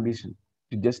one ambition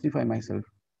to justify myself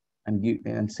and give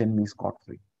and send me scot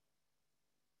free.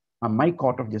 And my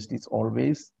court of justice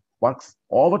always works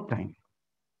overtime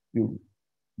to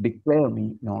declare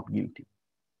me not guilty.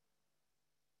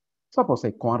 Suppose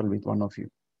I quarrel with one of you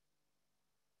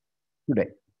today.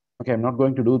 Okay, I'm not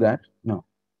going to do that. No,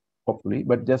 hopefully,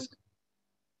 but just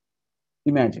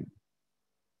imagine.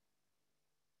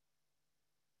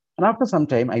 And after some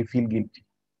time, I feel guilty.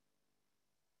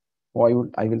 Or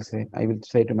I will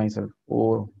say to myself,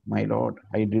 oh my Lord,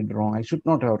 I did wrong. I should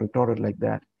not have retorted like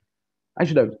that. I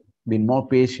should have been more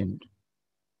patient.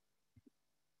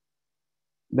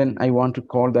 Then I want to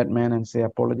call that man and say,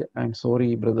 apologize. I'm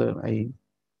sorry, brother. I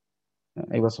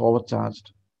was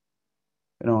overcharged.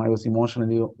 I was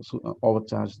emotionally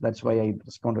overcharged. That's why I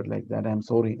responded like that. I'm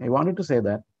sorry. I wanted to say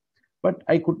that, but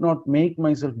I could not make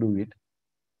myself do it.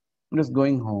 I'm just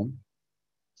going home,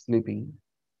 sleeping.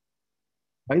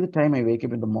 By the time I wake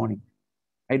up in the morning,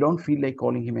 I don't feel like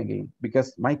calling him again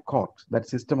because my court, that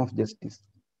system of justice,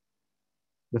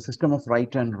 the system of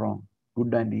right and wrong,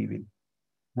 good and evil,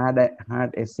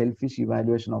 had a selfish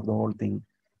evaluation of the whole thing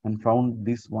and found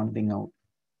this one thing out.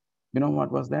 You know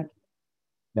what was that?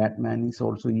 That man is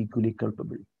also equally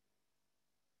culpable.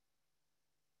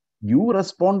 You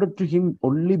responded to him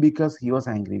only because he was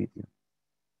angry with you.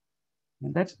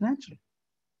 And that's natural.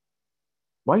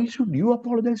 Why should you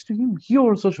apologize to him? He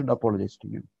also should apologize to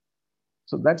you.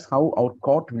 So that's how our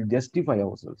court will justify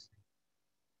ourselves.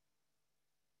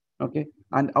 Okay.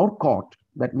 And our court,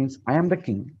 that means I am the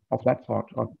king of that court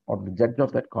or the judge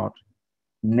of that court,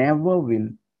 never will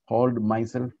hold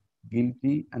myself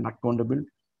guilty and accountable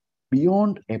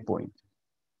beyond a point.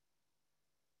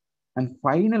 And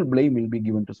final blame will be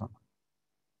given to someone.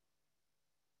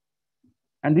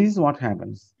 And this is what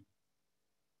happens.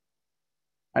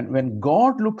 And when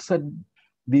God looks at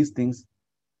these things,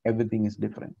 everything is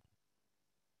different.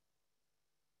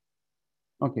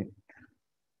 Okay.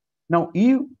 Now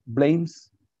Eve blames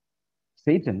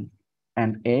Satan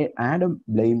and Adam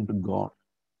blamed God.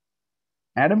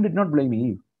 Adam did not blame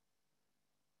Eve.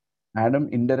 Adam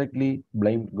indirectly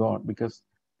blamed God because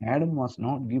Adam was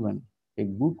not given a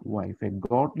good wife, a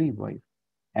godly wife.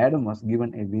 Adam was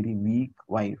given a very weak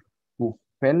wife who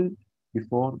fell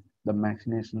before the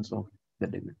machinations of the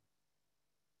devil.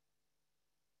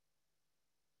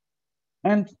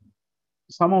 And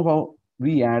some of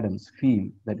we Adams feel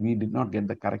that we did not get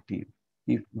the correct Eve.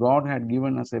 If God had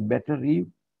given us a better Eve,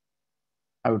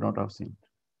 I would not have sinned.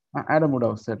 Adam would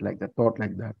have said like that, thought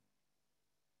like that.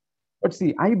 But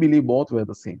see, I believe both were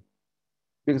the same.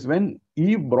 Because when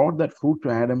Eve brought that fruit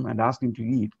to Adam and asked him to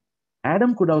eat,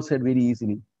 Adam could have said very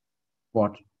easily,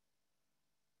 what?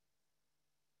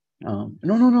 No,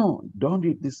 no, no, don't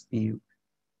eat this, Eve.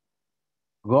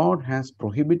 God has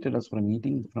prohibited us from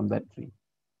eating from that tree.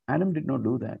 Adam did not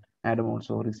do that. Adam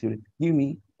also received it. Give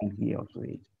me, and he also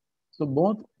ate. So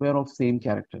both were of same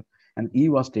character, and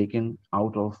Eve was taken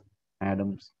out of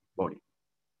Adam's body.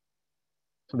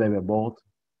 So they were both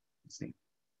the same.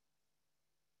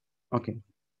 Okay.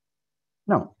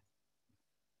 Now,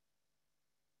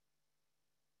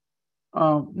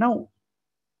 now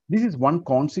this is one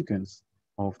consequence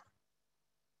of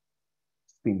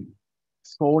sin: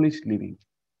 soulish living,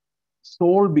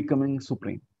 soul becoming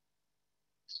supreme,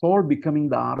 soul becoming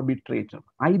the arbitrator,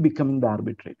 I becoming the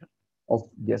arbitrator of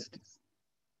justice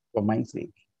for my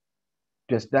sake,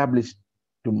 to establish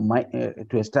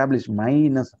to establish my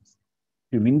innocence,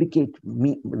 to vindicate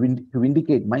me, to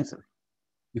vindicate myself.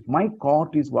 If my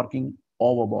court is working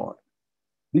overboard,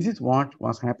 this is what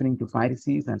was happening to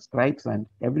Pharisees and scribes and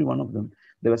every one of them.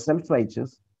 They were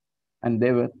self-righteous and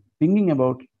they were thinking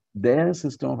about their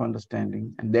system of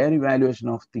understanding and their evaluation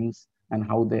of things and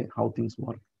how things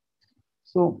work.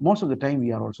 So most of the time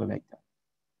we are also like that.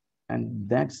 And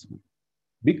that's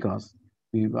because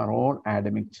we are all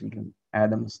Adamic children,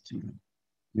 Adam's children.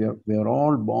 We are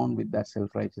all born with that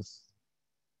self-righteousness.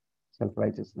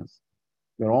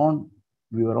 We're all,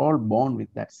 we were all born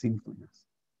with that sinfulness.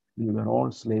 We were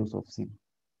all slaves of sin.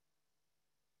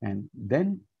 And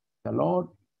then the Lord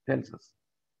tells us,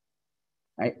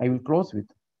 I will close with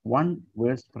one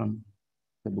verse from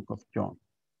the book of John,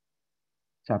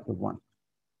 chapter 1,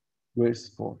 verse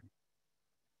 4.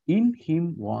 In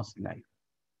him was life.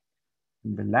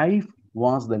 And the life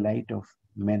was the light of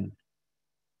men.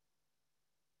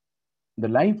 The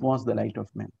life was the light of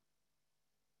men.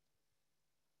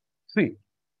 See,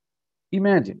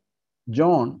 imagine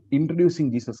John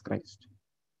introducing Jesus Christ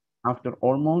after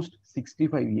almost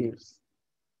 65 years.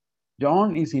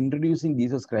 John is introducing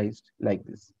Jesus Christ like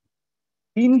this.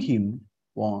 In him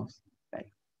was life.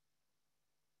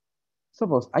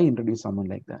 Suppose I introduce someone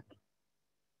like that.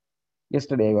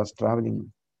 Yesterday I was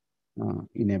traveling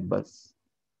in a bus.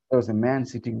 There was a man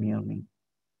sitting near me.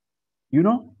 You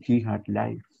know, he had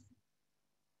life.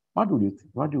 What would you think?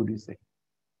 What would you say?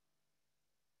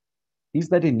 Is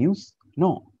that a news?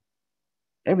 No.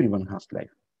 Everyone has life.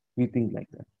 We think like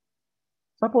that.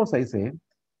 Suppose I say,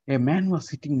 a man was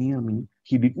sitting near me.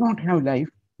 He did not have life.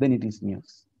 Then it is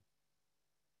news.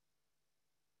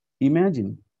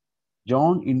 Imagine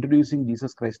John introducing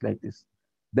Jesus Christ like this.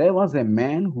 There was a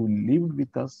man who lived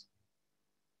with us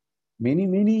many,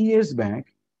 many years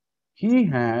back. He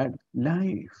had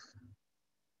life.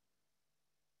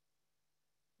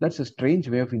 That's a strange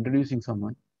way of introducing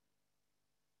someone.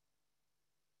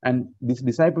 And these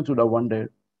disciples would have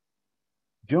wondered,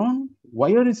 John,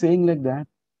 why are you saying like that?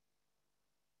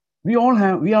 We all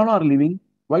are living.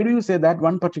 Why do you say that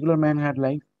one particular man had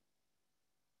life?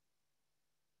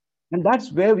 And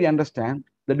that's where we understand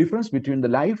the difference between the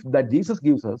life that Jesus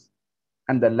gives us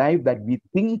and the life that we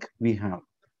think we have.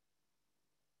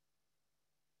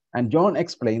 And John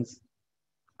explains,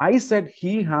 I said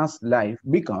he has life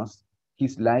because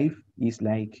his life is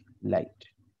like light.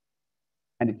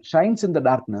 And it shines in the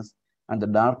darkness, and the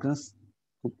darkness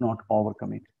could not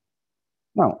overcome it.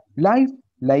 Now, life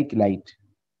like light.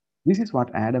 This is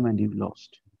what Adam and Eve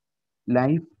lost.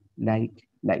 Life like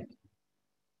light.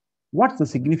 What's the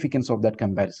significance of that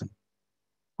comparison?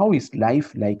 How is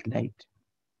life like light?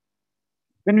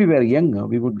 When we were younger,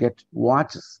 we would get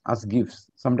watches as gifts.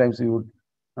 Sometimes we would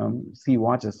see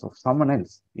watches of someone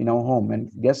else in our home.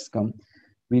 When guests come,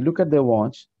 we look at their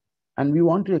watch and we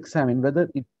want to examine whether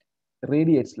it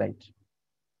radiates light.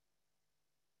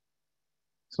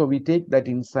 So we take that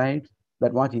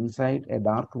watch inside a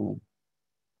dark room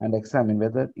and examine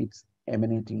whether it's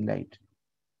emanating light,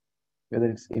 whether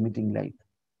it's emitting light.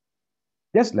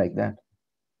 Just like that.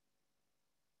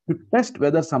 To test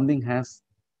whether something has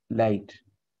light,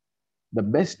 the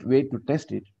best way to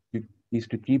test it is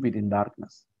to keep it in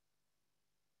darkness.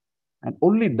 And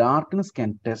only darkness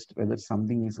can test whether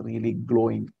something is really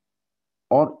glowing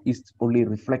or is only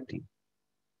reflecting.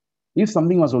 If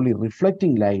something was only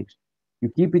reflecting light, you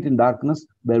keep it in darkness,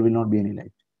 there will not be any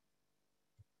light.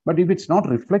 But if it's not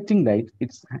reflecting light,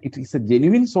 it is a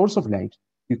genuine source of light.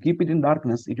 You keep it in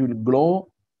darkness, it will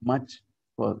glow much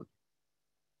further,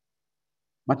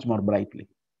 much more brightly.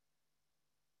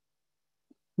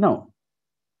 Now,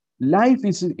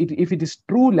 if it is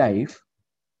true life,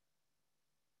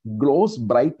 glows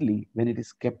brightly when it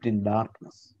is kept in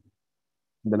darkness.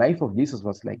 The life of Jesus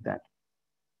was like that.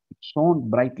 It shone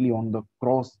brightly on the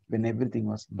cross when everything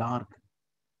was dark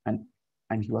and,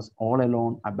 and he was all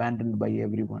alone, abandoned by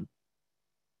everyone.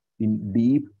 In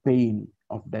deep pain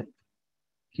of death,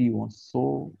 he was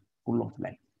so full of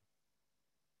life.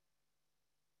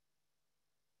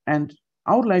 And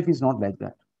our life is not like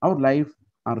that. Our life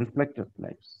are reflective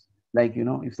lives. Like,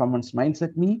 if someone smiles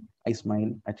at me, I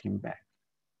smile at him back.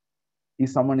 If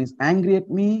someone is angry at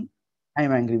me, I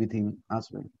am angry with him as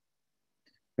well.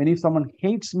 When if someone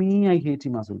hates me, I hate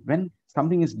him as well. When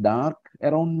something is dark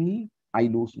around me, I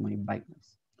lose my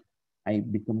brightness. I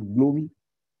become gloomy.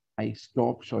 I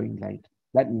stop showing light.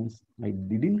 That means I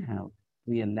didn't have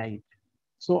real light.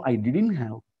 So I didn't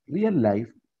have real life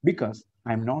because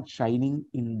I'm not shining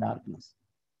in darkness.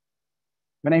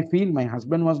 When I feel my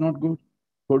husband was not good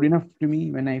enough to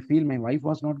me, when I feel my wife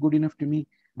was not good enough to me,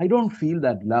 I don't feel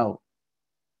that love.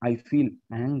 I feel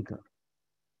anger.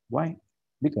 Why?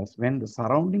 Because when the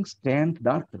surroundings turned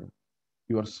darker,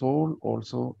 your soul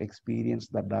also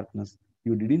experienced that darkness.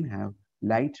 You didn't have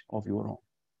light of your own.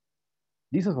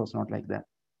 Jesus was not like that.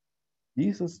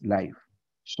 Jesus' life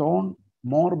shone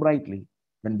more brightly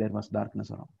when there was darkness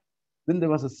around. When there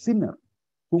was a sinner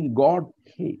whom God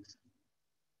hates.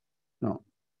 No,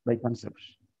 by concept.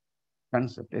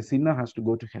 A sinner has to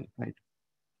go to hell, right?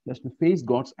 He has to face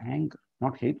God's anger,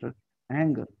 not hatred,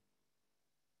 anger.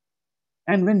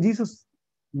 And when Jesus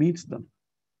meets them,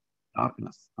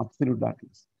 darkness, absolute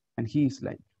darkness, and he is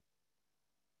light.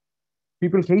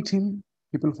 People hate him,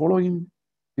 people follow him,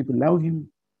 people love him.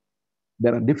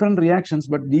 There are different reactions,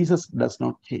 but Jesus does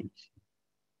not change.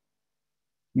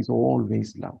 He's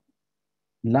always love.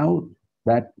 Love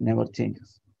that never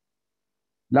changes.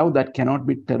 Love that cannot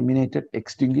be terminated,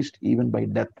 extinguished even by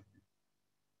death.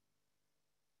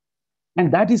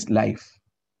 And that is life.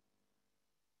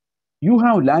 You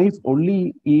have life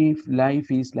only if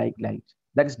life is like light.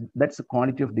 That's the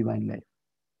quality of divine life.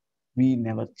 We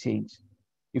never change.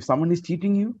 If someone is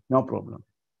cheating you, no problem.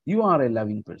 You are a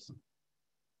loving person.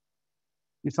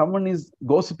 If someone is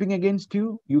gossiping against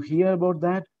you, you hear about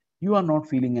that, you are not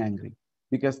feeling angry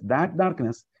because that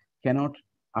darkness cannot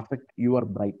affect your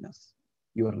brightness,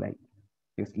 your light.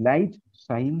 Because light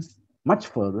shines much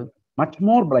further, much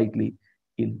more brightly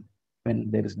in when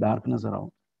there is darkness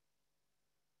around.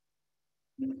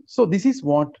 So this is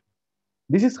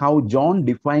how John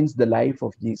defines the life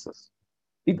of Jesus.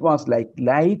 It was like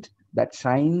light that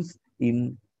shines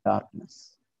in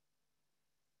darkness.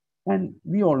 And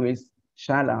we always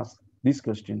shall ask this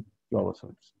question to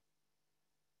ourselves.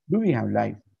 Do we have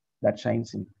life that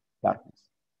shines in darkness?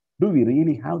 Do we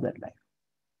really have that life?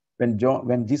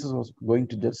 When Jesus was going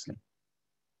to Jerusalem,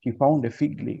 he found a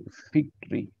fig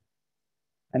tree,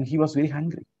 and he was very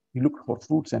hungry. He looked for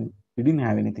fruits and he didn't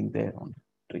have anything there on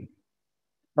the tree.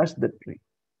 Touched the tree,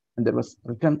 and there was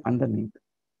written underneath.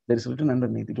 There is written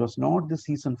underneath. It was not the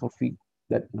season for fig,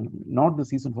 that not the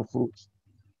season for fruits.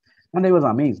 And I was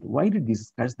amazed. Why did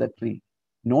Jesus curse that tree,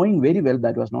 knowing very well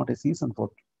that was not a season for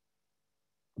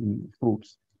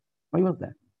fruits? Why was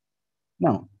that?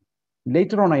 Now,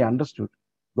 later on, I understood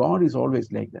God is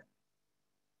always like that.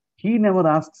 He never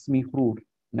asks me fruit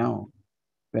now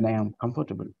when I am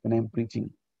comfortable, when I am preaching.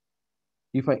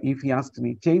 If he asks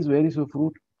me, Chase, where is your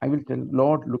fruit? I will tell,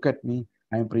 Lord, look at me.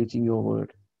 I am preaching your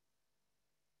word.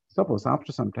 Suppose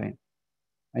after some time,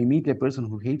 I meet a person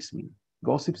who hates me,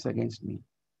 gossips against me,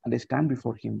 and I stand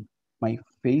before him. My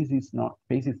face is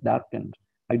darkened.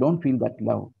 I don't feel that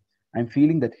love. I'm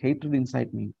feeling that hatred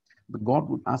inside me. But God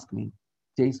would ask me,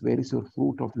 Chase, where is your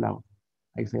fruit of love?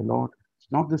 I say, Lord,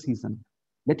 it's not the season.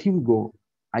 Let him go.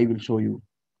 I will show you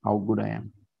how good I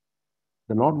am.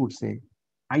 The Lord would say,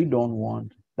 I don't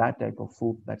want that type of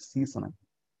fruit that's seasonal.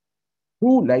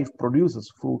 True life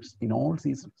produces fruits in all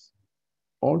seasons,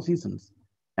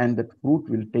 and that fruit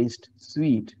will taste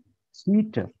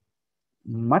sweeter,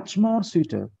 much more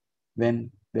sweeter when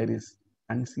there is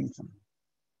unseasoned,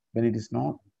 when it is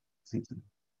not seasoned.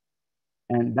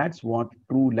 And that's what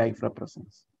true life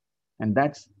represents. And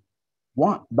that's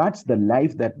the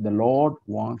life that the Lord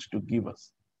wants to give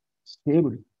us.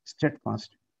 Stable,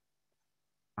 steadfast,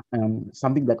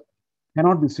 something that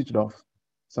cannot be switched off,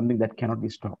 something that cannot be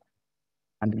stopped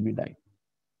until we die,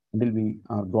 until we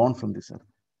are gone from this earth.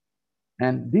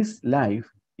 And this life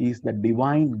is the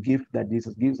divine gift that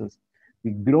Jesus gives us.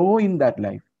 We grow in that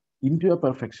life into a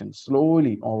perfection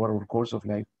slowly over our course of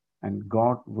life, and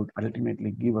God would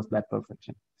ultimately give us that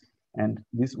perfection. And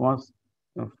this was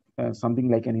something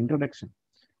like an introduction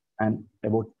and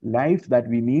about life that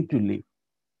we need to live,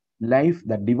 life,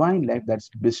 that divine life that's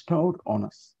bestowed on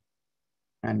us.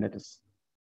 And let us